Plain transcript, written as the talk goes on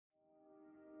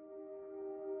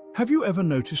Have you ever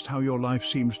noticed how your life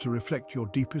seems to reflect your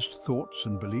deepest thoughts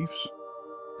and beliefs?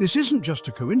 This isn't just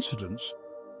a coincidence,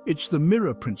 it's the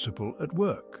mirror principle at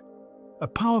work, a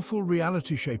powerful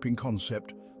reality-shaping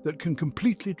concept that can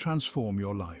completely transform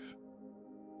your life.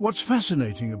 What's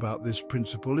fascinating about this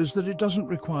principle is that it doesn't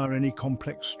require any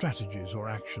complex strategies or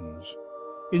actions.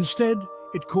 Instead,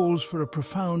 it calls for a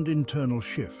profound internal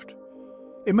shift.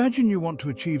 Imagine you want to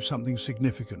achieve something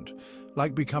significant,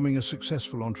 like becoming a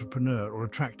successful entrepreneur or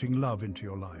attracting love into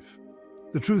your life.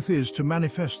 The truth is, to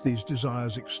manifest these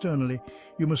desires externally,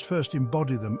 you must first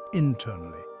embody them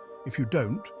internally. If you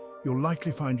don't, you'll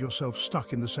likely find yourself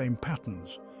stuck in the same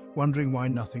patterns, wondering why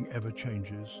nothing ever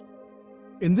changes.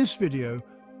 In this video,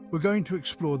 we're going to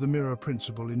explore the mirror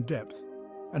principle in depth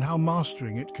and how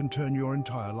mastering it can turn your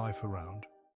entire life around.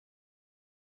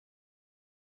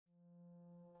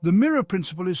 The mirror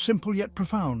principle is simple yet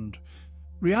profound.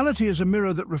 Reality is a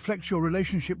mirror that reflects your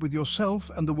relationship with yourself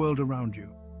and the world around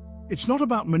you. It's not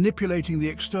about manipulating the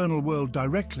external world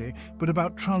directly, but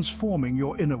about transforming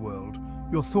your inner world,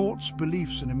 your thoughts,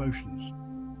 beliefs, and emotions.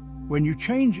 When you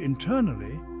change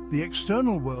internally, the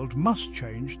external world must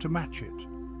change to match it.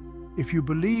 If you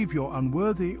believe you're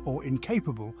unworthy or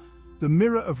incapable, the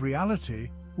mirror of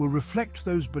reality will reflect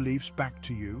those beliefs back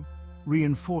to you,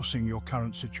 reinforcing your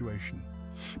current situation.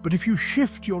 But if you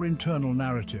shift your internal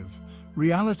narrative,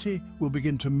 reality will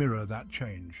begin to mirror that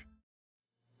change.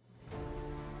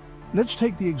 Let's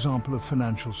take the example of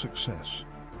financial success.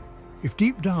 If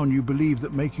deep down you believe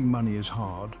that making money is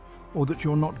hard, or that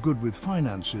you're not good with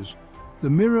finances, the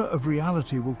mirror of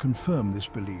reality will confirm this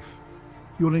belief.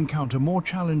 You'll encounter more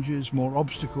challenges, more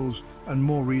obstacles, and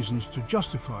more reasons to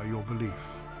justify your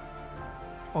belief.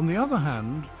 On the other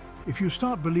hand, if you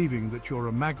start believing that you're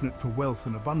a magnet for wealth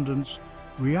and abundance,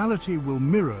 reality will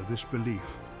mirror this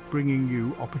belief, bringing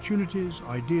you opportunities,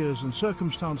 ideas, and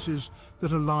circumstances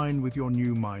that align with your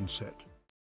new mindset.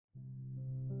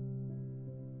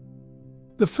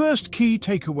 The first key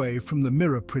takeaway from the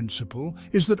mirror principle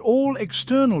is that all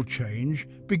external change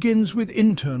begins with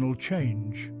internal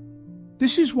change.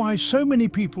 This is why so many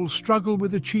people struggle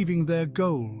with achieving their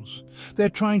goals. They're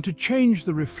trying to change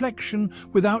the reflection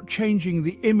without changing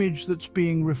the image that's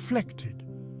being reflected.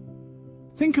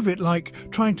 Think of it like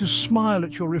trying to smile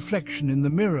at your reflection in the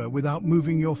mirror without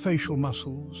moving your facial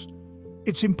muscles.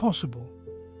 It's impossible.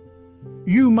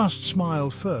 You must smile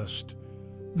first.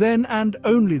 Then and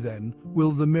only then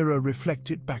will the mirror reflect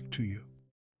it back to you.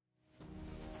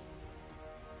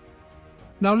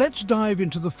 Now let's dive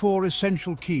into the 4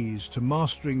 essential keys to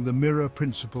mastering the mirror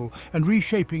principle and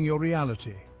reshaping your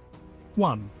reality.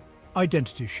 1.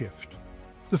 Identity shift.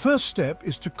 The first step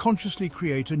is to consciously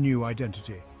create a new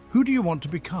identity. Who do you want to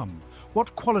become?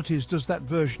 What qualities does that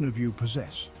version of you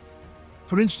possess?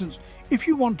 For instance, if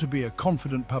you want to be a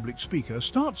confident public speaker,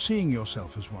 start seeing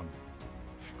yourself as one.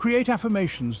 Create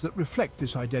affirmations that reflect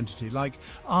this identity, like,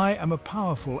 "I am a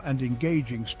powerful and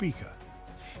engaging speaker,"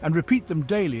 and repeat them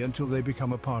daily until they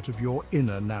become a part of your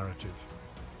inner narrative.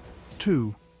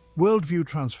 2. Worldview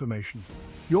transformation.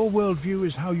 Your worldview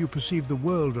is how you perceive the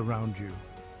world around you.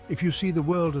 If you see the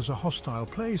world as a hostile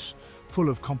place, full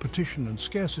of competition and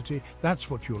scarcity, that's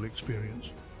what you'll experience.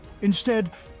 Instead,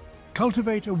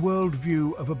 cultivate a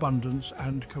worldview of abundance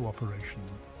and cooperation.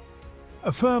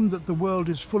 Affirm that the world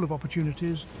is full of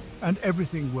opportunities and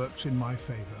everything works in my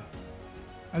favor.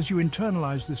 As you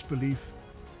internalize this belief,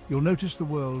 you'll notice the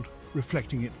world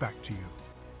reflecting it back to you.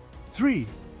 3.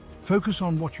 Focus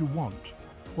on what you want.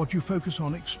 What you focus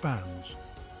on expands.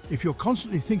 If you're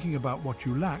constantly thinking about what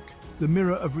you lack, the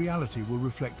mirror of reality will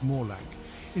reflect more lack.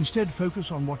 Instead,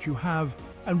 focus on what you have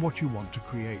and what you want to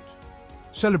create.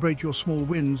 Celebrate your small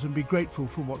wins and be grateful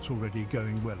for what's already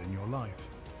going well in your life.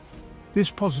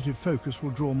 This positive focus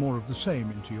will draw more of the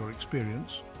same into your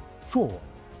experience. 4.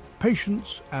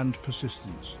 Patience and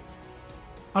persistence.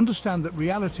 Understand that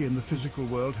reality in the physical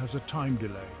world has a time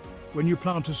delay. When you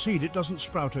plant a seed, it doesn't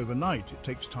sprout overnight, it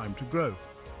takes time to grow.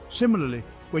 Similarly,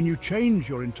 when you change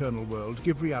your internal world,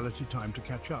 give reality time to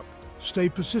catch up. Stay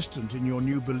persistent in your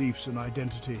new beliefs and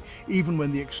identity, even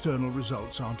when the external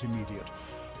results aren't immediate.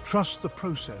 Trust the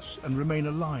process and remain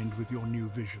aligned with your new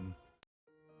vision.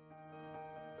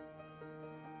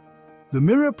 The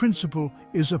mirror principle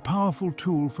is a powerful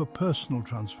tool for personal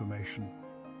transformation.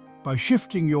 By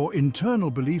shifting your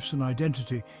internal beliefs and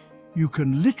identity, you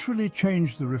can literally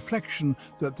change the reflection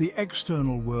that the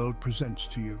external world presents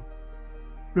to you.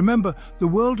 Remember, the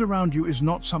world around you is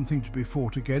not something to be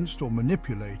fought against or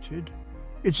manipulated.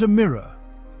 It's a mirror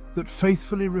that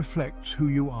faithfully reflects who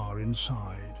you are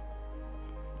inside.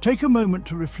 Take a moment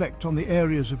to reflect on the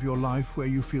areas of your life where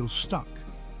you feel stuck.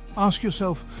 Ask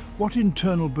yourself what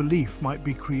internal belief might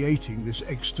be creating this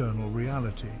external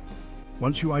reality.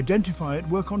 Once you identify it,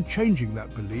 work on changing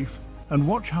that belief and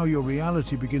watch how your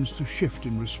reality begins to shift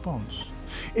in response.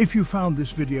 If you found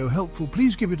this video helpful,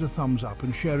 please give it a thumbs up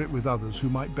and share it with others who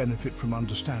might benefit from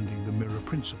understanding the mirror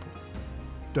principle.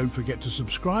 Don't forget to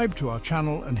subscribe to our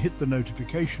channel and hit the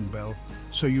notification bell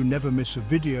so you never miss a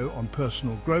video on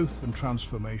personal growth and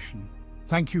transformation.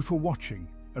 Thank you for watching,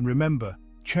 and remember,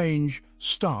 change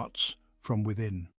starts from within.